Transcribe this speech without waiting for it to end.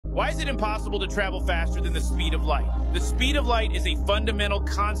Why is it impossible to travel faster than the speed of light? The speed of light is a fundamental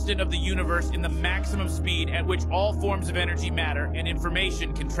constant of the universe in the maximum speed at which all forms of energy, matter, and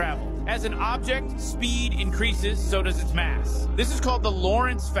information can travel. As an object, speed increases, so does its mass. This is called the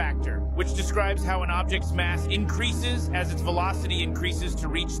Lorentz factor, which describes how an object's mass increases as its velocity increases to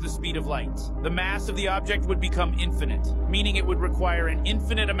reach the speed of light. The mass of the object would become infinite, meaning it would require an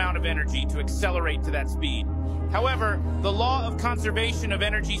infinite amount of energy to accelerate to that speed. However, the law of conservation of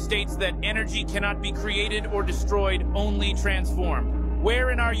energy states that energy cannot be created or destroyed, only transformed.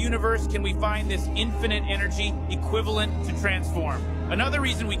 Where in our universe can we find this infinite energy equivalent to transform? Another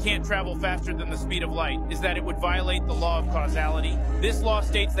reason we can't travel faster than the speed of light is that it would violate the law of causality. This law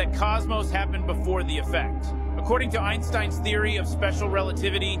states that cosmos happened before the effect. According to Einstein's theory of special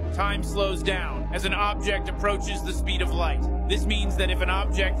relativity, time slows down as an object approaches the speed of light. This means that if an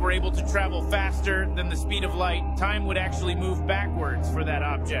object were able to travel faster than the speed of light, time would actually move backwards for that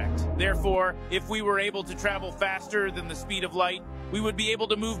object. Therefore, if we were able to travel faster than the speed of light, we would be able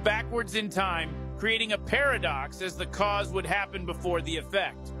to move backwards in time, creating a paradox as the cause would happen before the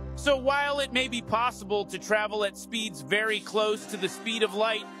effect. So while it may be possible to travel at speeds very close to the speed of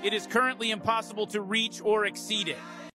light, it is currently impossible to reach or exceed it.